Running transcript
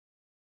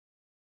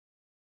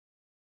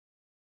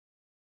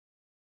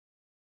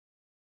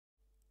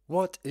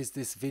What is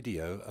this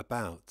video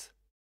about?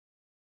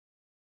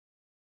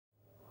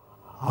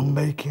 I'm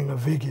making a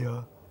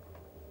video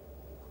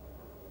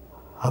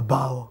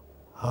about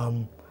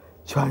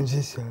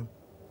transition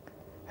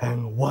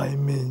and what it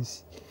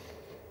means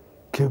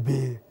to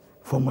be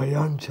from a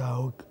young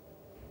child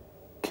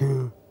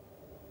to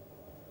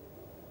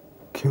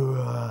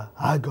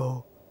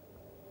adult,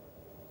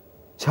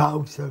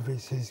 child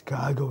services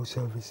to adult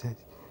services.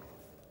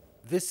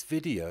 This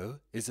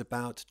video is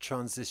about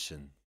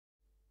transition.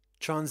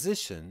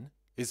 Transition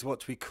is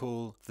what we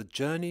call the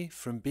journey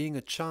from being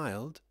a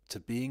child to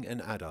being an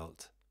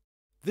adult.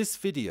 This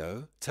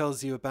video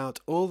tells you about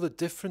all the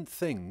different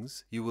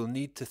things you will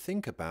need to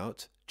think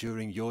about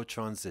during your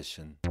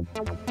transition.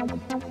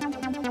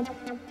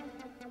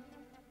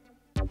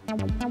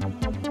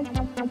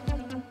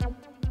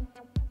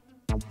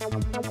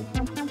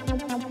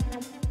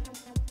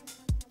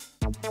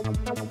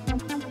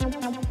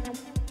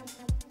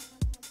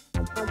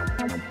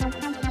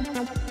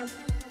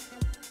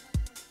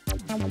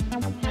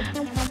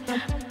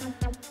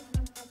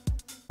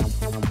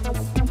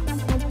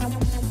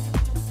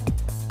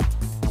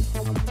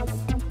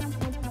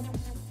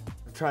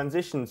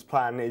 Transitions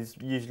plan is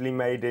usually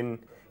made in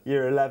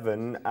year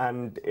 11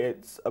 and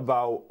it's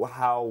about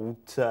how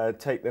to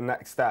take the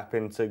next step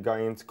into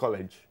going into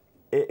college.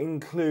 It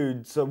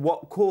includes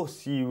what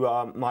course you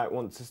might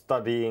want to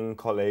study in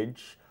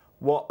college,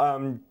 what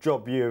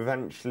job you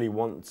eventually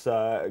want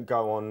to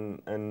go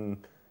on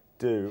and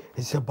do.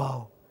 It's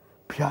about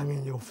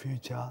planning your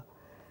future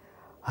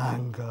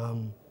and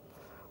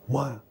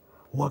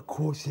what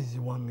courses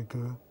you want to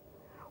do,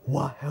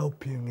 what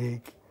help you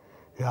need,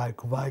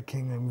 like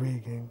writing and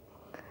reading,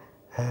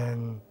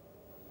 and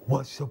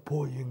what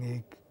support you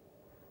need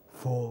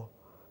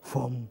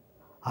from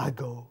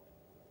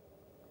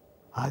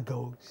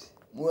adults.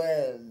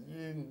 Where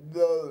you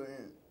go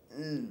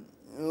in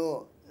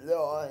your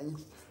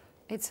life.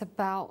 It's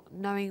about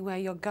knowing where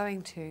you're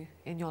going to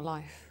in your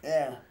life.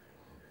 Yeah.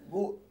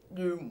 What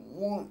you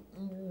want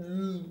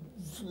to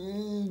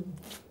achieve.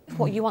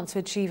 What you want to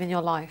achieve in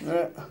your life.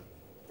 Yeah.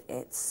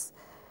 It's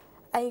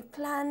a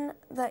plan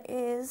that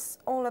is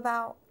all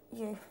about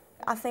you.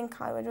 I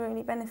think I would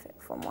really benefit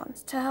from one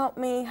to help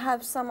me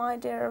have some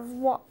idea of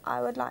what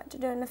I would like to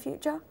do in the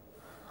future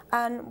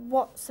and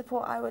what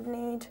support I would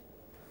need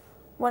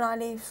when I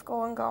leave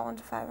school and go on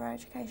to further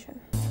education.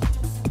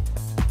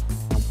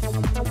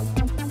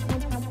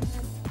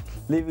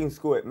 Leaving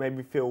school, it made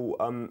me feel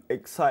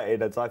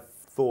excited as I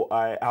thought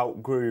I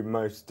outgrew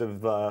most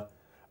of the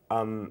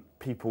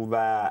people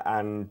there,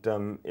 and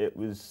it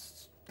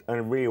was a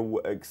real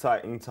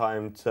exciting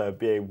time to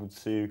be able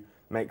to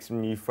make some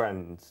new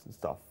friends and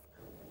stuff.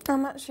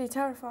 I'm actually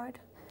terrified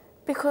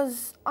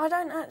because I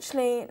don't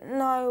actually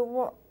know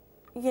what,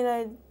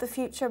 the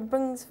future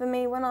brings for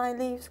me when I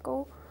leave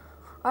school.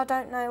 I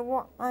don't know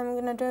what I'm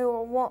going to do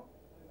or what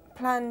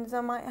plans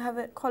I might have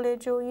at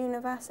college or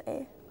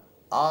university.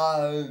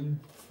 I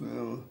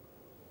feel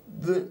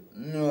a bit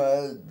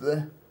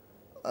nervous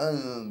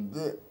and a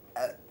bit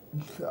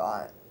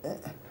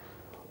excited.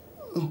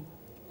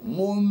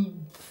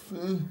 One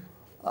thing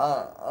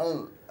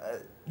I'm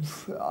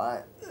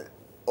excited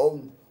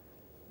of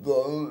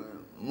going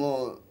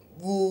more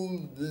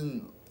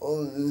than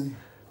others.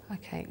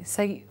 Okay,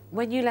 so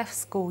when you left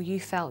school you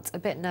felt a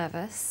bit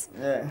nervous,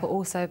 Yeah. but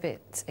also a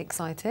bit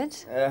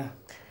excited. Yeah.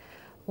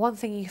 One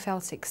thing you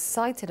felt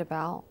excited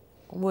about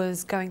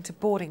was going to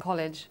boarding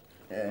college.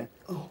 Yeah.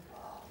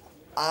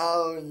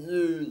 How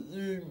you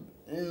live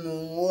in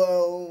the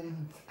world.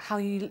 How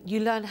you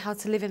learn how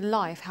to live in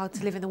life, how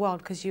to live in the world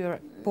because you were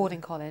at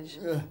boarding college.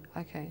 Yeah.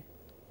 Okay.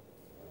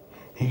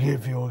 He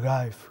gives you a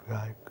life,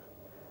 like,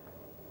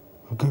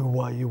 do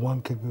what you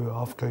want to do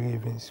after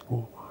leaving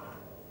school.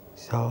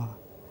 So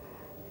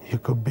you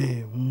could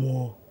be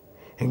more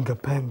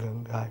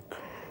independent, like,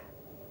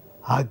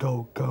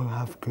 adults don't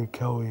have to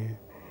tell you,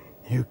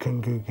 you can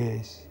do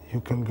this,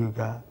 you can do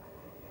that.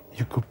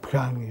 You could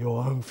plan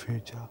your own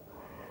future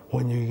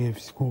when you leave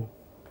school.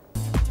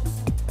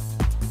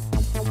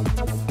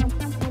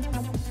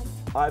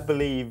 I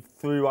believe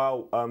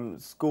throughout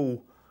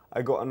school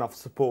I got enough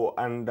support,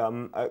 and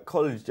at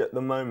college at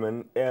the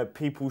moment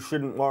people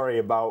shouldn't worry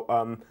about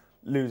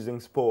losing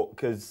support,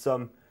 because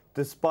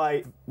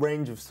despite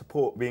range of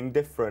support being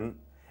different,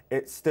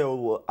 it's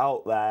still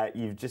out there.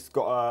 You've just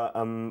got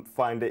to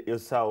find it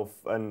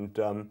yourself and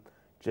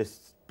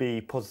just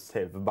be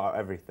positive about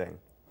everything.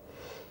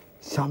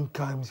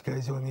 Sometimes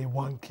there's only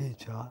one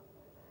teacher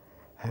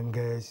and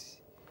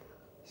there's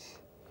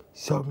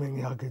so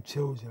many other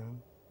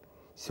children,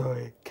 so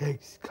it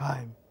takes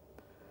time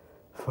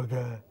for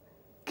the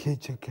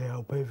teacher to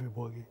help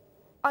everybody.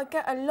 I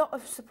get a lot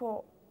of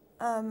support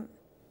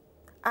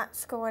at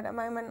school at the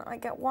moment. I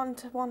get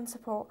one-to-one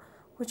support,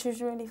 which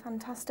is really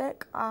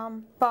fantastic.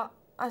 But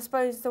I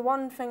suppose the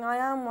one thing I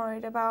am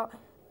worried about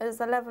is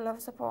the level of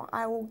support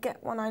I will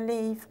get when I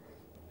leave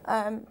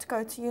to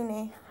go to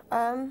uni,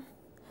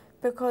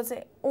 because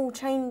it all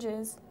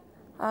changes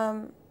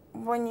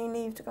when you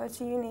leave to go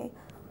to uni,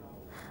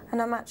 and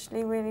I'm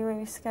actually really,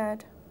 really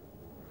scared.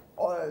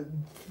 I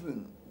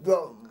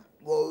don't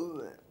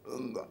worry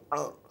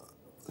about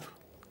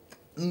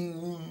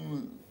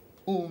moving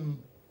on.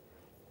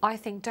 I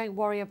think don't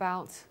worry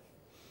about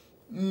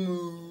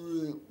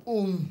Moving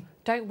on.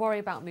 don't worry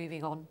about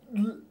moving on.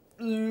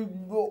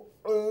 You've got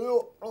a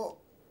lot of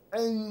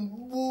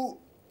input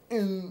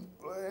in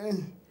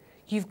place.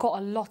 You've got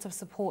a lot of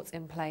support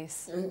in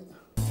place.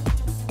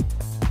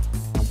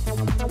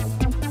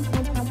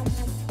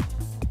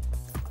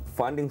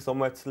 Finding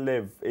somewhere to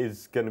live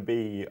is going to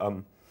be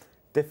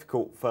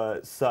difficult for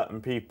certain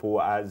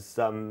people as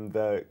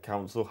the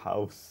council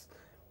house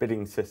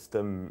bidding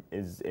system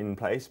is in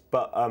place,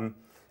 but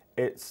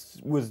it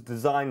was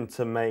designed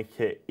to make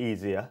it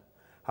easier.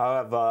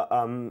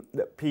 However,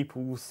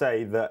 people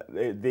say that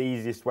the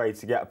easiest way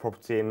to get a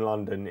property in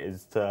London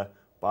is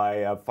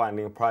by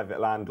finding a private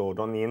landlord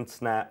on the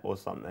internet or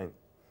something.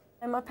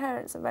 And my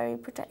parents are very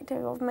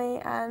protective of me,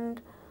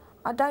 and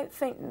I don't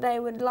think they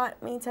would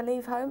like me to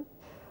leave home.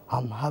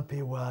 I'm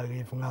happy where I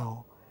live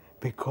now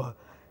because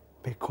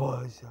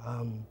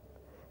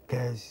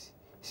there's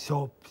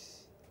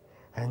shops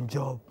and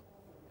job,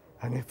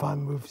 and if I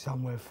move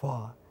somewhere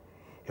far,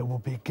 it will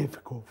be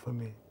difficult for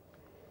me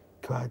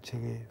to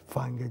actually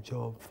find a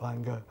job,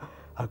 find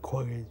a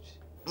college.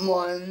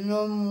 My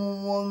number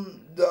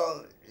one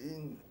goal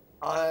is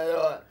I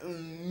like to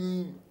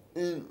live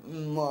in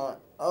my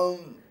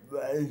own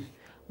place.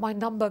 My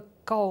number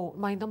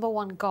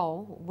one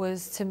goal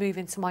was to move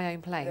into my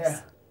own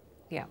place.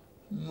 Yeah.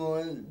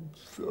 My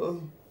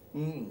son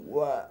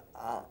will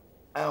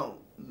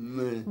help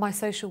me. My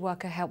social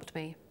worker helped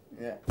me.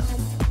 Yeah.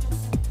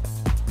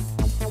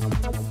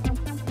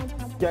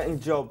 Getting a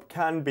job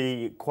can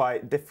be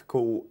quite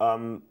difficult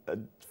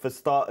for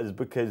starters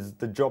because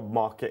the job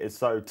market is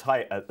so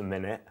tight at the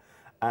minute,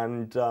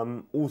 and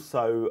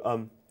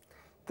also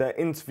the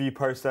interview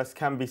process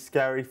can be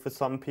scary for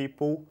some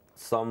people.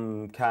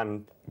 Some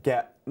can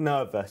get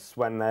nervous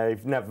when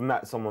they've never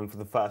met someone for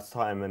the first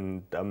time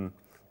and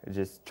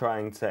just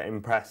trying to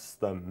impress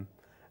them.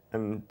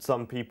 And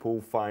some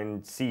people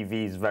find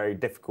CVs very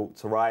difficult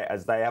to write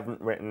as they haven't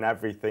written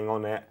everything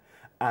on it.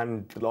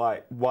 And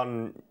like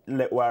one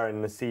little error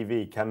in the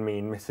CV can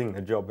mean missing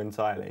a job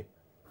entirely.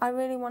 I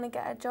really want to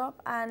get a job,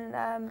 and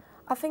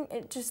I think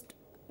it just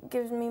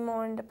gives me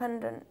more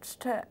independence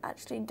to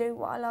actually do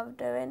what I love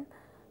doing,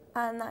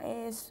 and that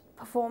is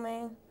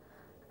performing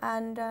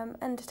and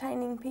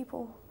entertaining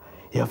people.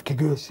 You have to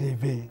do a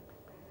CV,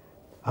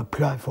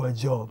 apply for a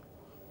job.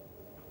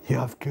 You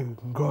have to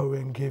go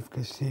and give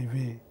the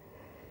CV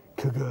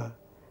to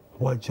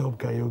what job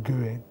that you're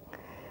doing.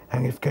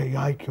 And if they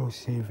like your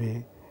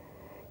CV,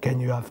 then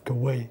you have to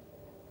wait.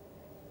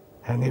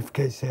 And if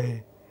they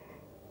say,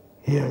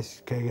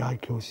 yes, they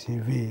like your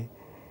CV,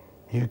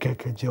 you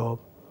get a job.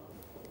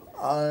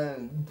 I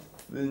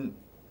think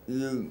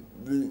you'll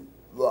be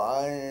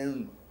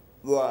fine.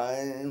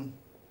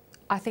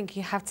 I think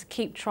you have to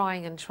keep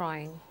trying and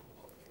trying.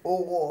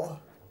 Or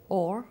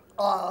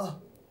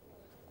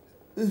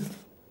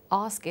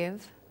Ask if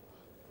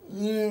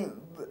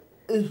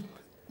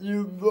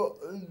you've got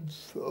a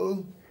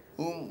social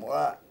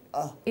worker.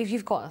 if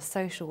you've got a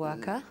social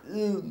worker,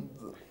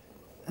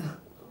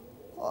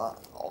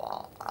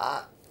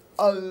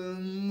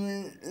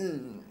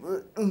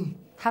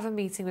 have a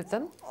meeting with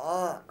them.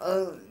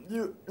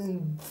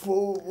 Looking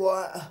for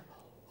what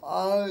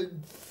I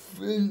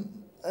think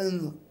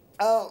and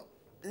help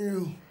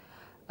you.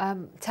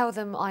 Tell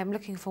them I'm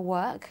looking for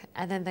work,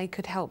 and then they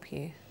could help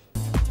you.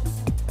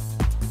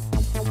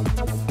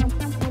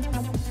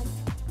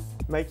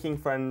 Making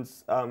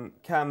friends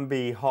can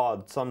be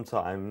hard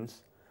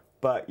sometimes,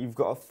 but you've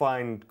got to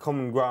find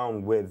common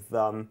ground with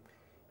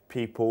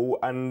people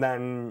and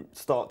then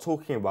start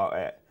talking about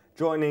it.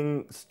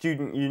 Joining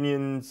student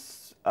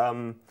unions,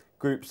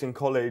 groups in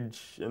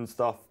college and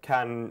stuff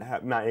can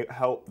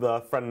help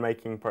the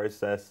friend-making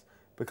process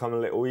become a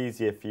little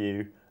easier for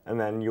you, and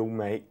then you'll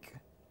make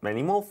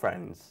many more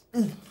friends.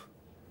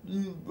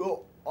 You've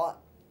got an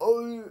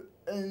old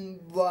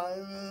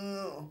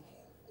environment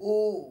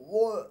or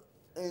what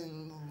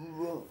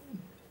environment?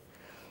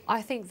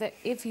 I think that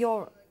if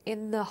you're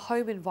in the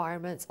home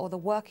environment or the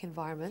work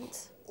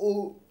environment,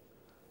 Or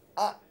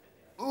at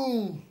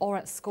home, or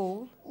at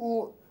school,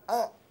 or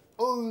at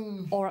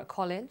home, or at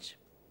college,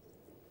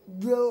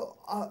 there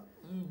are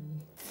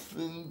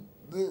things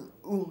that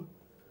will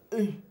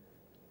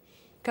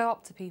go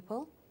up to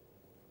people,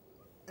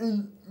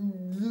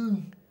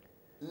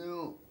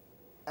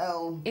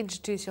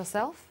 introduce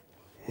yourself.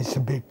 It's a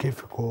bit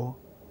difficult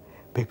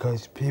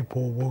because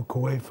people walk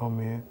away from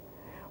you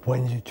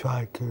when you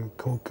try to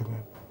talk to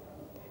them.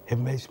 It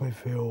makes me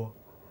feel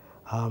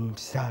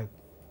sad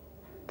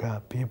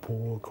that people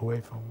walk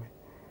away from me.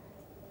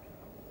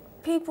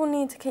 People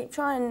need to keep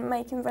trying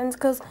making friends,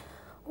 because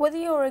whether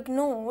you're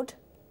ignored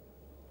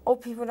or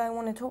people don't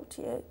want to talk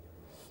to you,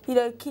 you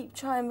know, keep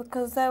trying,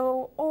 because there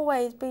will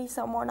always be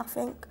someone, I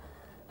think,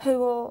 who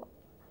will,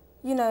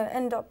 you know,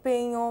 end up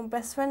being your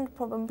best friend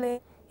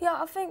probably. Yeah,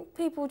 I think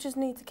people just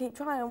need to keep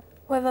trying.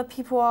 Whether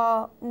people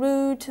are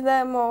rude to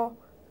them or,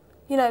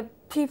 you know,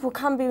 people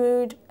can be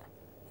rude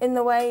in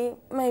the way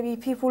maybe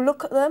people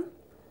look at them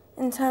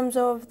in terms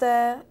of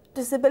their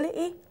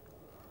disability.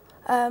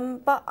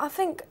 But I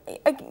think,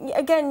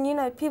 again, you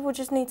know, people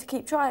just need to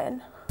keep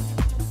trying.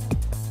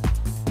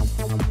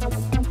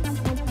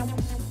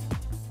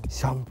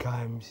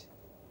 Sometimes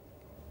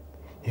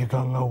you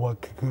don't know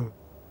what to do.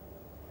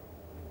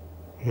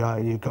 Yeah,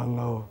 you don't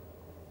know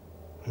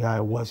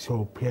what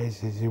sort of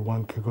places you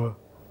want to go.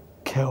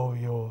 Tell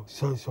your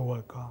social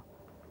worker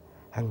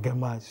and they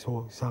might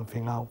sort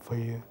something out for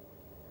you.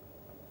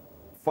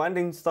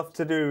 Finding stuff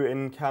to do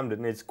in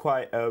Camden is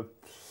quite a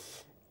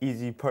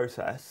easy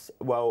process.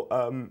 Well,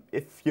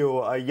 if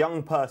you're a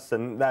young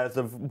person, there's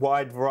a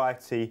wide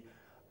variety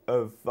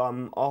of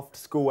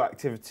after-school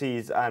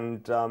activities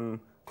and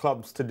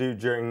clubs to do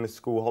during the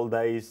school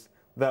holidays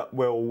that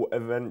will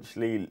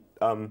eventually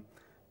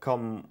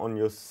come on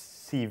your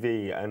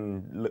CV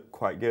and look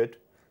quite good.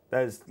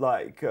 There's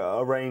like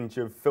a range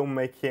of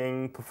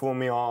filmmaking,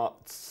 performing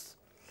arts,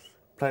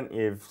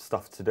 plenty of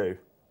stuff to do.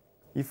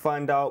 You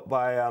find out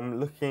by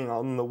looking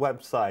on the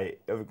website,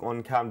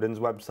 on Camden's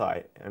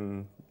website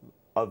and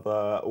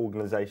other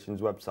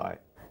organisations' website.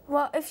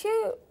 Well, if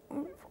you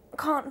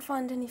can't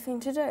find anything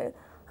to do,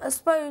 I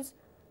suppose,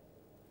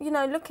 you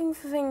know, looking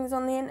for things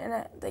on the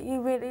internet that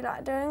you really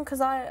like doing,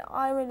 because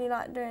I really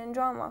like doing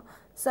drama.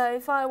 So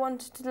if I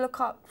wanted to look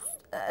up,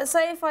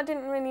 say if I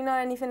didn't really know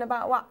anything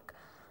about WAC,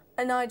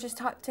 and I just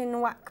typed in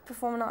WAC,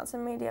 Performing Arts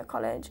and Media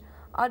College,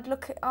 I'd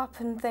look it up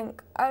and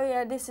think, oh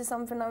yeah, this is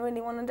something I really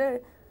want to do.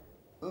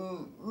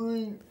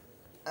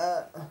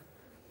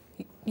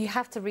 You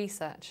have to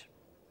research.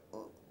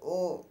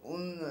 Or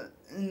on the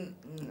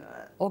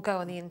internet. Or go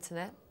on the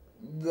internet.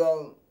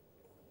 Go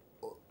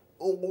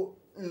or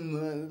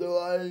in the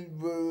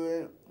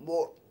library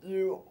what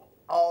you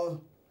are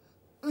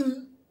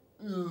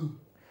into.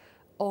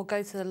 Or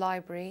go to the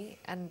library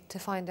and to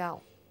find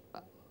out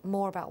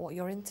more about what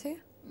you're into.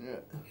 Yeah.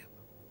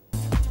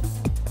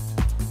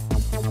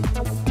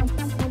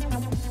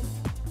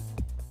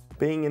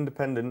 Being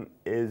independent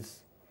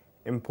is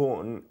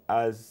important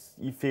as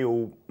you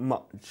feel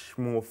much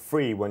more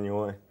free when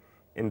you're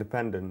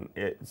independent.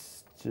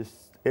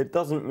 It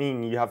doesn't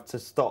mean you have to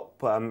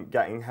stop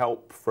getting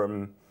help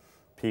from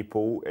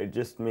people. It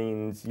just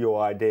means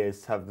your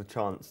ideas have the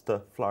chance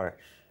to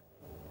flourish.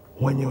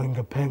 When you're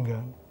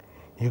independent,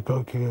 you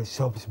go to the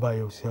shops by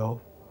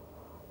yourself,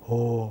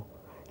 or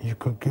you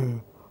could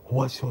go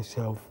wash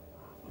yourself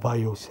by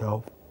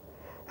yourself,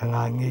 and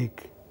I need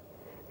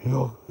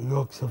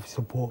lots of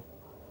support.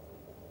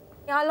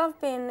 I love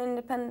being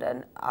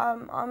independent.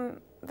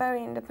 I'm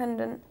very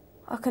independent.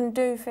 I can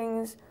do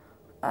things,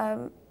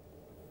 you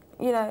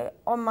know,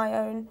 on my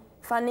own.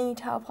 If I need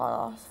help,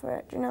 I'll ask for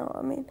it. Do you know what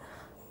I mean?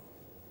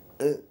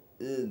 It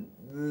is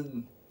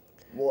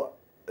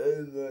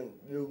whatever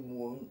you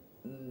want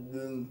to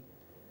do,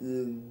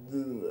 you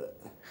do it.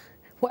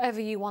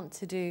 Whatever you want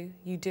to do,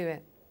 you do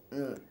it.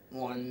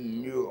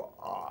 When you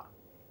are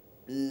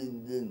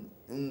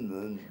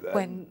independent.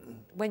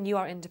 When you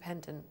are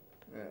independent.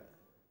 Yeah.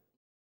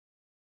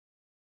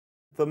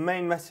 The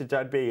main message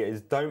I'd be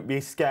is don't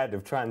be scared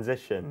of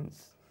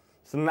transitions.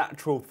 It's a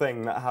natural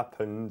thing that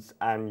happens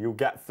and you'll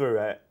get through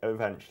it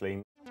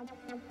eventually.